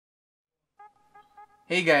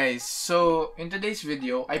Hey guys, so in today's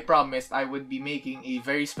video, I promised I would be making a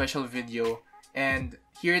very special video and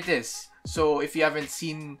here it is. So if you haven't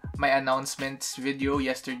seen my announcements video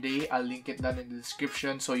yesterday, I'll link it down in the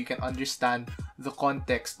description so you can understand the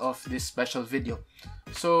context of this special video.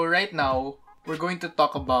 So right now, we're going to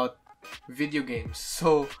talk about video games.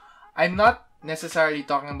 So I'm not necessarily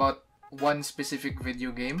talking about one specific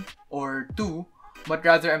video game or two, but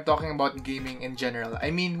rather I'm talking about gaming in general.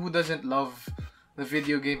 I mean, who doesn't love the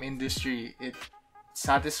video game industry? It's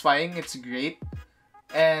satisfying, it's great,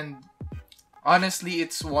 and honestly,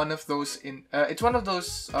 it's one of those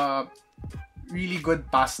really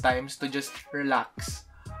good pastimes to just relax.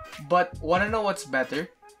 But wanna know what's better?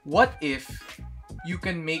 What if you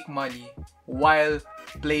can make money while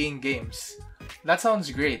playing games? That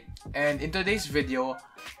sounds great. And in today's video,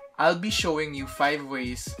 I'll be showing you 5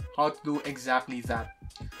 ways how to do exactly that.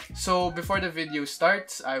 So before the video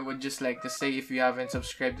starts, I would just like to say, if you haven't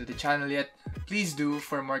subscribed to the channel yet, please do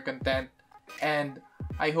for more content. And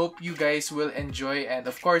I hope you guys will enjoy and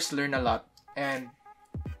of course learn a lot. And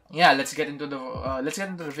yeah, let's get into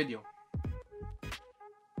the video.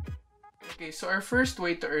 Okay, so our first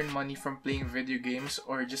way to earn money from playing video games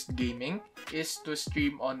or just gaming is to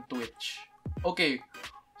stream on Twitch. Okay,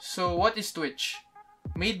 so what is Twitch?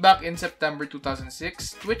 Made back in September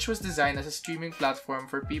 2006, Twitch was designed as a streaming platform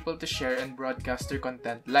for people to share and broadcast their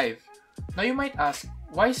content live. Now you might ask,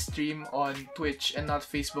 why stream on Twitch and not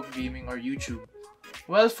Facebook Gaming or YouTube?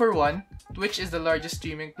 Well, for one, Twitch is the largest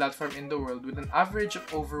streaming platform in the world with an average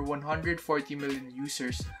of over 140 million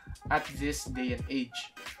users at this day and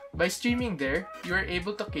age. By streaming there, you are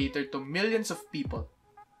able to cater to millions of people,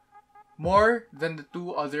 more than the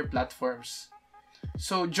two other platforms.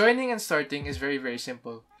 So joining and starting is very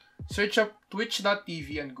simple. Search up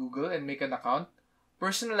twitch.tv on Google and make an account.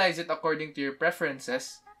 Personalize it according to your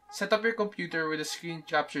preferences. Set up your computer with a screen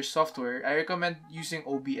capture software. I recommend using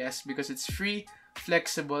OBS because it's free,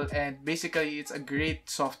 flexible, and basically it's a great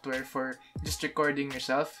software for just recording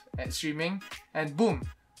yourself and streaming, and boom,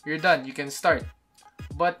 you're done, you can start.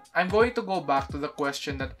 But I'm going to go back to the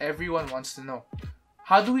question that everyone wants to know.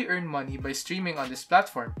 How do we earn money by streaming on this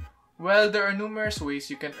platform? Well, there are numerous ways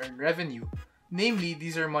you can earn revenue. Namely,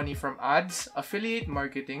 these are money from ads, affiliate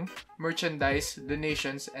marketing, merchandise,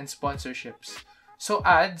 donations, and sponsorships. So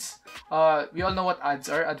ads, we all know what ads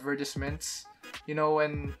are, advertisements. You know,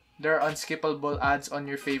 when there are unskippable ads on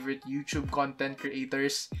your favorite YouTube content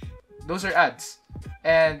creators, those are ads.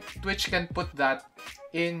 And Twitch can put that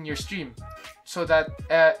in your stream so that,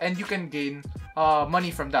 and you can gain money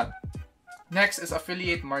from that. Next is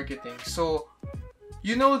affiliate marketing. So,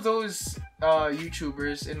 you know those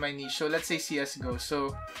YouTubers in my niche, so let's say CSGO.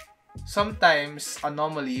 So sometimes,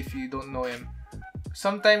 Anomaly, if you don't know him,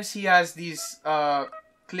 sometimes he has these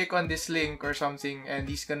click on this link or something and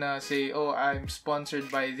he's gonna say, oh, I'm sponsored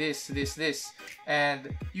by this,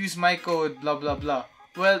 and use my code, blah blah blah.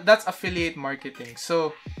 Well, that's affiliate marketing.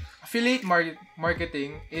 So affiliate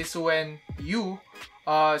marketing is when you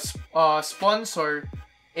sponsor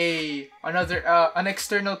an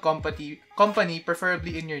external company,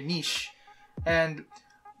 preferably in your niche, and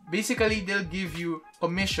basically they'll give you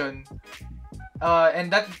commission, and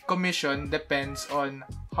that commission depends on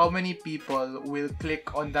how many people will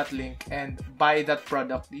click on that link and buy that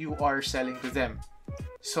product you are selling to them.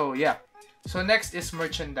 So yeah, so next is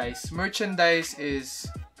merchandise. Merchandise is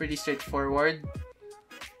pretty straightforward.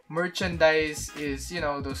 Merchandise is, you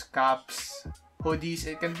know, those caps, hoodies,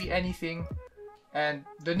 it can be anything. And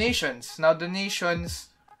donations. Now donations,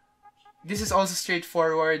 this is also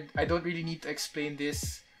straightforward. I don't really need to explain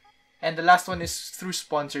this. And the last one is through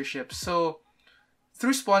sponsorships. So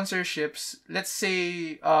through sponsorships, let's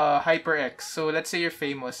say HyperX. So let's say you're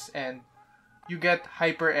famous and you get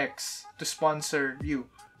HyperX to sponsor you.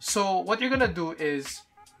 So what you're gonna do is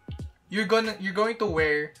you're going to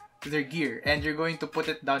wear their gear and you're going to put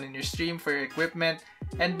it down in your stream for your equipment,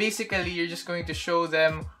 and basically you're just going to show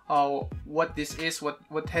them what this is,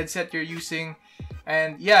 what headset you're using,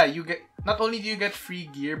 and yeah, you get, not only do you get free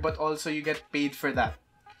gear, but also you get paid for that.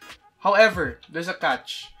 However, there's a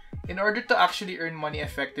catch. In order to actually earn money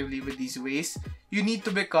effectively with these ways, you need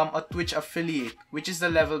to become a Twitch affiliate, which is the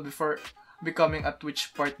level before becoming a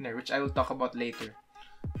Twitch partner, which I will talk about later.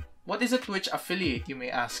 What is a Twitch affiliate, you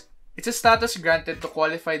may ask? It's a status granted to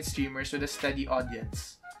qualified streamers with a steady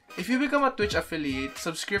audience. If you become a Twitch affiliate,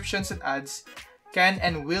 subscriptions and ads can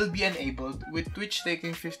and will be enabled, with Twitch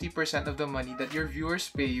taking 50% of the money that your viewers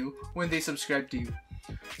pay you when they subscribe to you.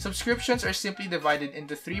 Subscriptions are simply divided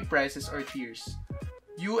into 3 prices or tiers.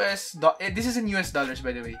 This is in US dollars,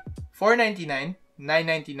 by the way. $4.99,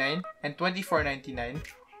 $9.99, and $24.99,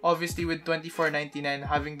 obviously with $24.99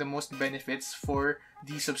 having the most benefits for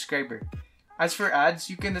the subscriber. As for ads,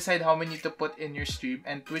 you can decide how many to put in your stream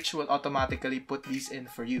and Twitch will automatically put these in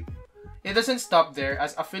for you. It doesn't stop there,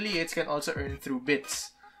 as affiliates can also earn through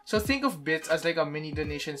bits. So think of bits as like a mini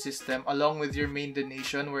donation system along with your main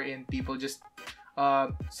donation, wherein people just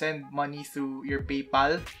send money through your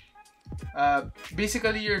PayPal.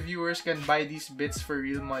 Basically, your viewers can buy these bits for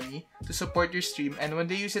real money to support your stream, and when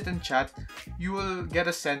they use it in chat, you will get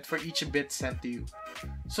a cent for each bit sent to you.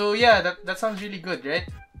 So yeah, that sounds really good, right?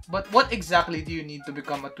 But what exactly do you need to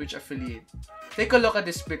become a Twitch affiliate? Take a look at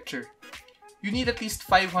this picture. You need at least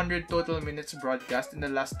 500 total minutes broadcast in the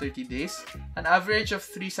last 30 days, an average of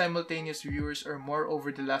 3 simultaneous viewers or more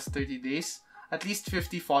over the last 30 days, at least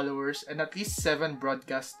 50 followers, and at least 7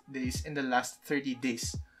 broadcast days in the last 30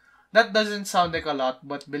 days. That doesn't sound like a lot,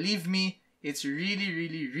 but believe me, it's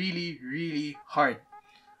really hard.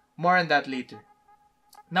 More on that later.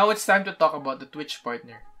 Now it's time to talk about the Twitch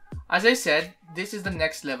partner. As I said, this is the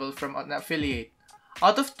next level from an affiliate.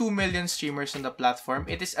 Out of 2 million streamers on the platform,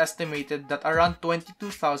 it is estimated that around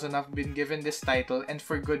 22,000 have been given this title, and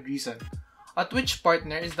for good reason. A Twitch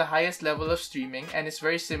partner is the highest level of streaming and is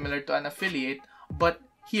very similar to an affiliate, but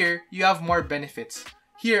here, you have more benefits.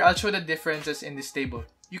 Here, I'll show the differences in this table.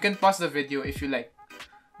 You can pause the video if you like.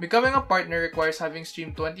 Becoming a partner requires having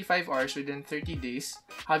streamed 25 hours within 30 days,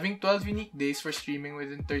 having 12 unique days for streaming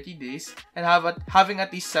within 30 days, and having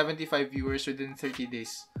at least 75 viewers within 30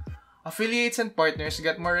 days. Affiliates and partners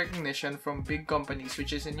get more recognition from big companies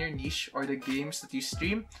which is in your niche or the games that you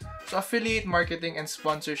stream, so affiliate marketing and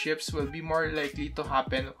sponsorships will be more likely to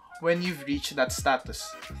happen when you've reached that status.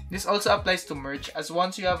 This also applies to merch, as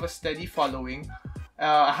once you have a steady following,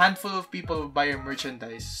 a handful of people will buy your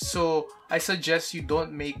merchandise. So I suggest you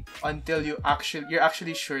don't make until you're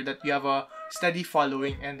actually sure that you have a steady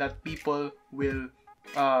following and that people will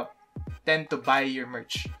tend to buy your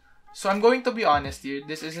merch. So I'm going to be honest here,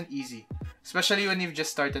 this isn't easy, especially when you've just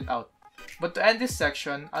started out. But to end this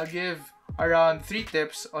section, I'll give around 3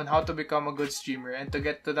 tips on how to become a good streamer and to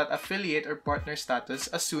get to that affiliate or partner status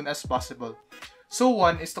as soon as possible. So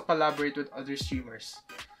one is to collaborate with other streamers.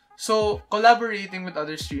 So collaborating with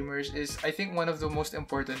other streamers is, I think, one of the most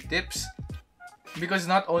important tips, because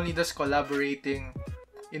not only does collaborating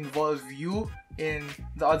involve you in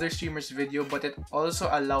the other streamer's video, but it also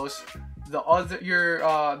allows the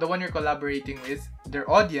one you're collaborating with, their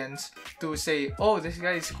audience, to say, oh, this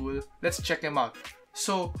guy is cool, let's check him out.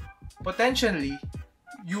 So potentially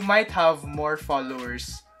you might have more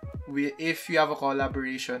followers if you have a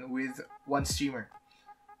collaboration with one streamer.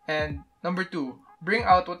 And number 2, bring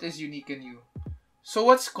out what is unique in you. So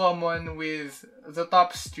what's common with the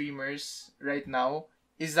top streamers right now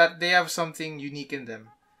is that they have something unique in them.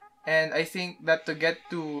 And I think that to get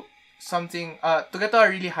to something, to get to a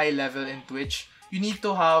really high level in Twitch, you need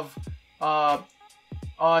to have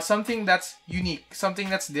something that's unique, something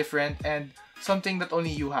that's different, and something that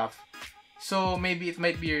only you have. So maybe it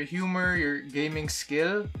might be your humor, your gaming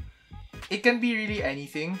skill. It can be really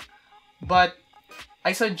anything, but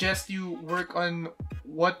I suggest you work on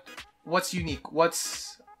what's unique,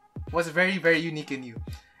 what's very unique in you.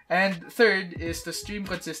 And third is to stream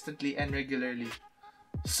consistently and regularly.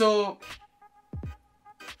 So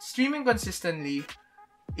streaming consistently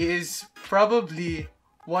is probably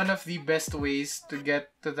one of the best ways to get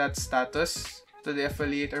to that status, to the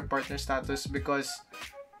affiliate or partner status, because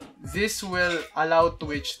this will allow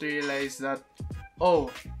Twitch to realize that,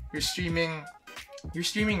 oh, you're streaming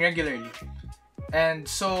regularly. And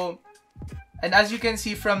so, and as you can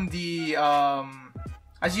see from the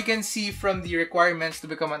requirements to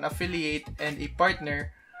become an affiliate and a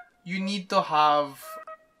partner, you need to have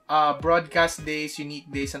broadcast days,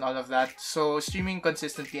 unique days, and all of that. So streaming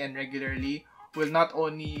consistently and regularly will not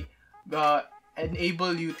only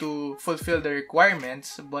enable you to fulfill the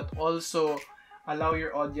requirements, but also allow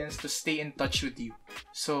your audience to stay in touch with you.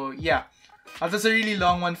 So yeah, that was a really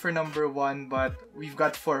long one for number 1, but we've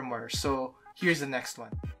got 4 more. So here's the next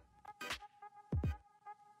one.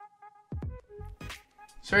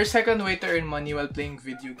 So our second way to earn money while playing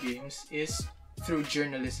video games is through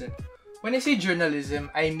journalism. When I say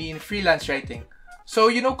journalism, I mean freelance writing. So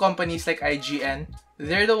you know companies like IGN,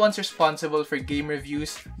 they're the ones responsible for game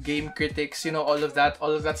reviews, game critics, you know, all of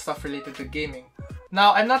that stuff related to gaming.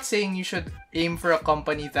 Now, I'm not saying you should aim for a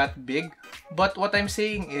company that big, but what I'm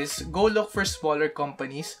saying is go look for smaller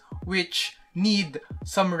companies which need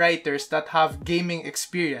some writers that have gaming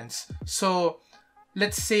experience. So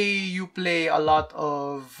let's say you play a lot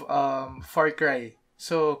of Far Cry.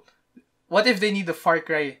 So what if they need a Far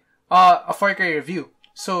Cry review?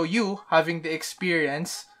 So you, having the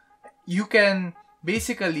experience, you can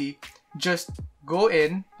basically just go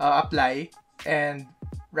in, apply, and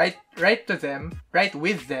write with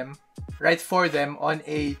them, write for them on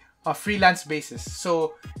a freelance basis.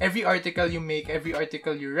 So every article you make, every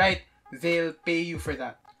article you write, they'll pay you for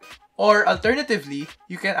that. Or alternatively,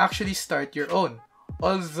 you can actually start your own.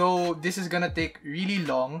 Although this is gonna take really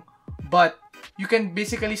long, but you can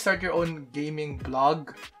basically start your own gaming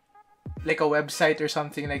blog, like a website or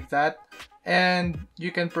something like that, and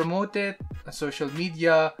you can promote it on social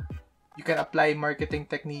media. You can apply marketing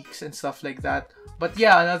techniques and stuff like that. But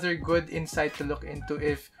yeah, another good insight to look into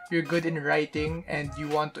if you're good in writing and you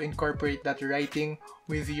want to incorporate that writing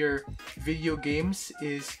with your video games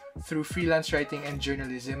is through freelance writing and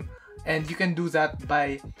journalism. And you can do that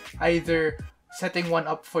by either setting one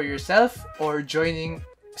up for yourself or joining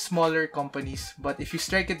smaller companies. But if you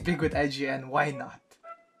strike it big with IGN, why not?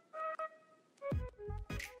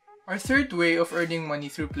 Our third way of earning money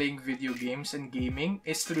through playing video games and gaming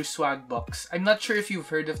is through Swagbucks. I'm not sure if you've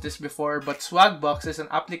heard of this before, but Swagbucks is an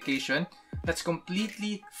application that's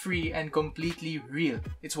completely free and completely real.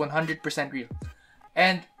 It's 100% real.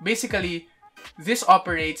 And basically, this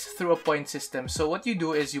operates through a point system. So what you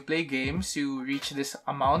do is you play games, you reach this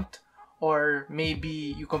amount, or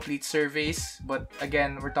maybe you complete surveys. But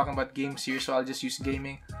again, we're talking about games here, so I'll just use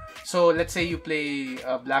gaming. So let's say you play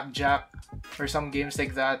blackjack or some games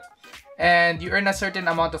like that, and you earn a certain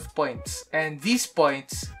amount of points. And these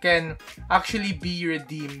points can actually be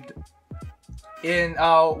redeemed in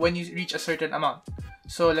when you reach a certain amount.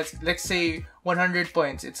 So let's say 100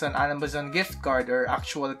 points. It's an Amazon gift card or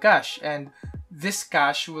actual cash, and this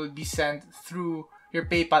cash will be sent through your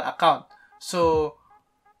PayPal account. So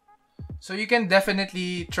you can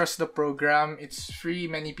definitely trust the program. It's free.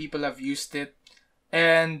 Many people have used it,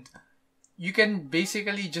 and you can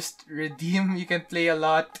basically just redeem. You can play a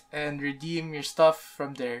lot and redeem your stuff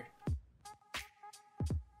from there.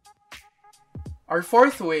 Our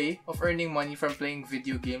fourth way of earning money from playing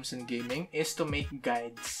video games and gaming is to make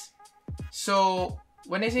guides. So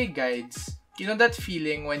when I say guides, you know that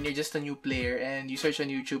feeling when you're just a new player and you search on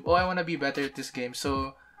YouTube, oh, I want to be better at this game.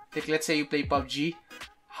 So like, let's say you play PUBG,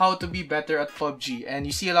 how to be better at PUBG, and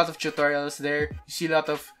you see a lot of tutorials there, you see a lot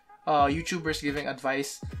of YouTubers giving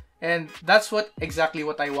advice, and that's exactly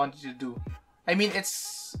what I wanted to do. I mean,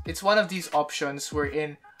 it's one of these options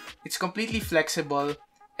wherein it's completely flexible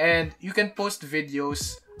and you can post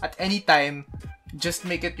videos at any time. Just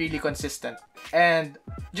make it really consistent. And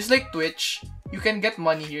just like Twitch, you can get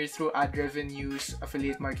money here through ad revenues,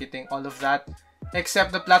 affiliate marketing, all of that.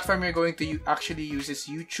 Except the platform you're going to actually use is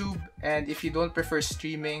YouTube. And if you don't prefer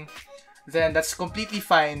streaming, then that's completely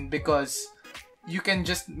fine, because you can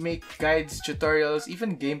just make guides, tutorials,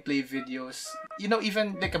 even gameplay videos. You know,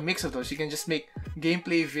 even like a mix of those. You can just make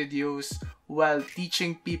gameplay videos while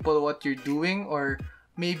teaching people what you're doing, or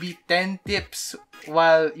maybe 10 tips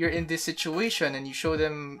while you're in this situation, and you show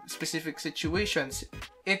them specific situations.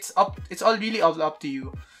 It's all really all up to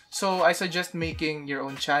you. So I suggest making your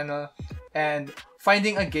own channel and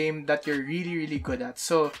finding a game that you're really, really good at.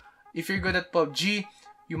 So if you're good at PUBG,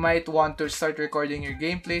 you might want to start recording your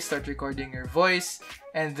gameplay, start recording your voice,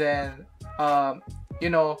 and then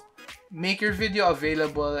make your video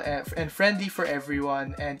available and friendly for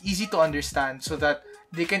everyone and easy to understand, so that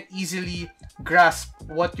they can easily grasp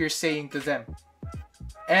what you're saying to them.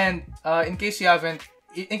 And in case you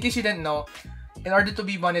didn't know, in order to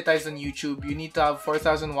be monetized on YouTube, you need to have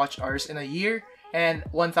 4,000 watch hours in a year and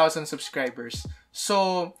 1,000 subscribers.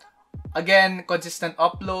 So again, consistent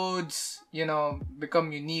uploads,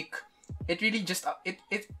 become unique. It really just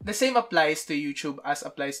the same applies to YouTube as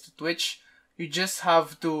applies to Twitch. You just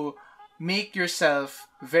have to make yourself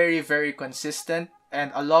very, very consistent,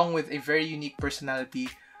 and along with a very unique personality,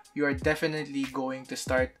 you are definitely going to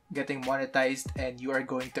start getting monetized, and you are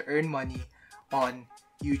going to earn money on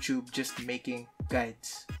YouTube just making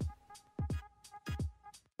guides.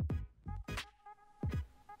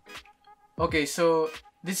 Okay, so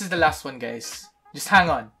this is the last one, guys. Just hang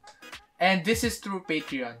on. And this is through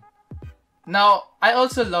Patreon. Now, I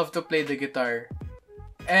also love to play the guitar.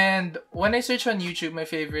 And when I search on YouTube, my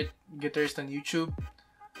favorite guitarist on YouTube,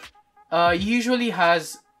 he usually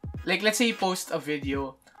has, like, let's say he posts a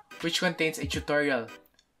video which contains a tutorial.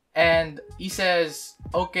 And he says,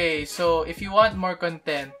 okay, so if you want more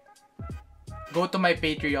content, go to my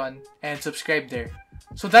Patreon and subscribe there.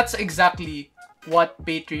 So that's exactly what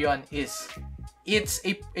Patreon is. It's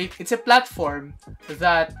a platform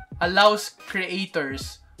that allows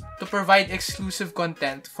creators to provide exclusive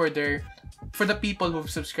content for the people who've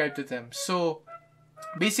subscribed to them. So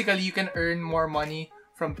basically, you can earn more money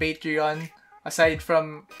from Patreon aside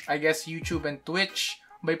from, I guess, YouTube and Twitch,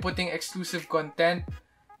 by putting exclusive content.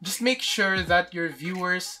 Just make sure that your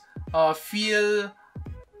viewers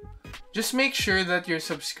just make sure that your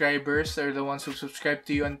subscribers, or the ones who subscribe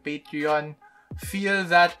to you on Patreon, feel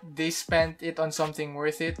that they spent it on something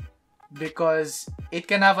worth it, because it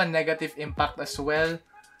can have a negative impact as well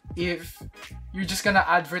if you're just gonna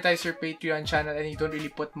advertise your Patreon channel and you don't really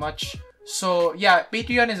put much. So yeah,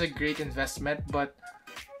 Patreon is a great investment, but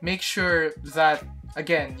make sure that,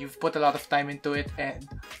 again, you've put a lot of time into it and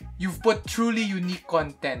you've put truly unique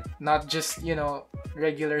content, not just, you know,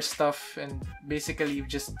 regular stuff, and basically you've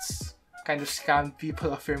just kind of scammed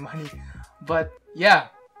people of your money. But yeah.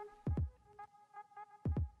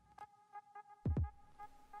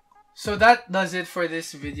 So that does it for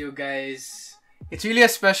this video, guys. It's really a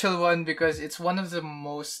special one because it's one of the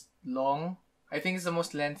most long, I think it's the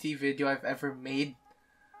most lengthy video I've ever made.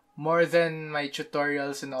 More than my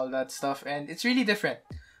tutorials and all that stuff, and it's really different.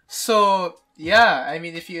 So yeah, I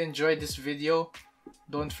mean, if you enjoyed this video,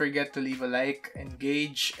 don't forget to leave a like,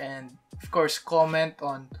 engage, and of course comment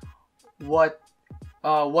on what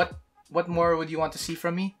more would you want to see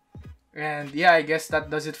from me. And yeah, I guess that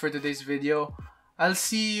does it for today's video. I'll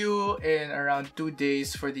see you in around 2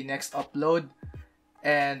 days for the next upload,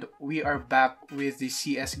 and we are back with the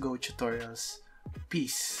CSGO tutorials.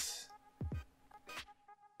 Peace.